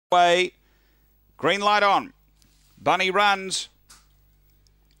Way. Green light on. Bunny runs.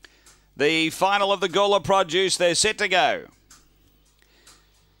 The final of the Gawler produce. They're set to go.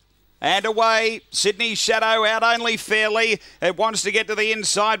 And away, Sydney Shadow out only fairly. It wants to get to the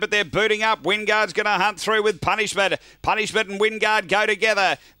inside, but they're booting up. Wingard's going to hunt through with Punishment. Punishment and Wingard go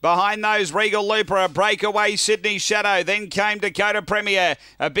together. Behind those, Regal Looper, a breakaway Sydney Shadow. Then came Dakota Premier.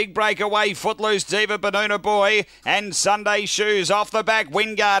 A big breakaway, Footloose Diva, Banuna Boy, and Sunday Shoes. Off the back,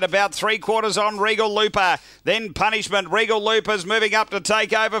 Wingard about 3/4 on Regal Looper. Then Punishment. Regal Looper's moving up to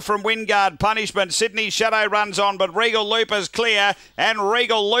take over from Wingard. Punishment. Sydney Shadow runs on, but Regal Looper's clear, and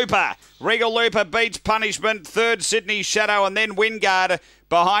Regal Looper beats Punishment. Third, Sydney Shadow, and then Wingard.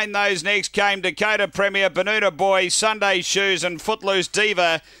 Behind those next came Dakota Premier, Banuna Boy, Sunday Shoes, and Footloose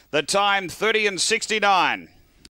Diva. The time 30 and 69.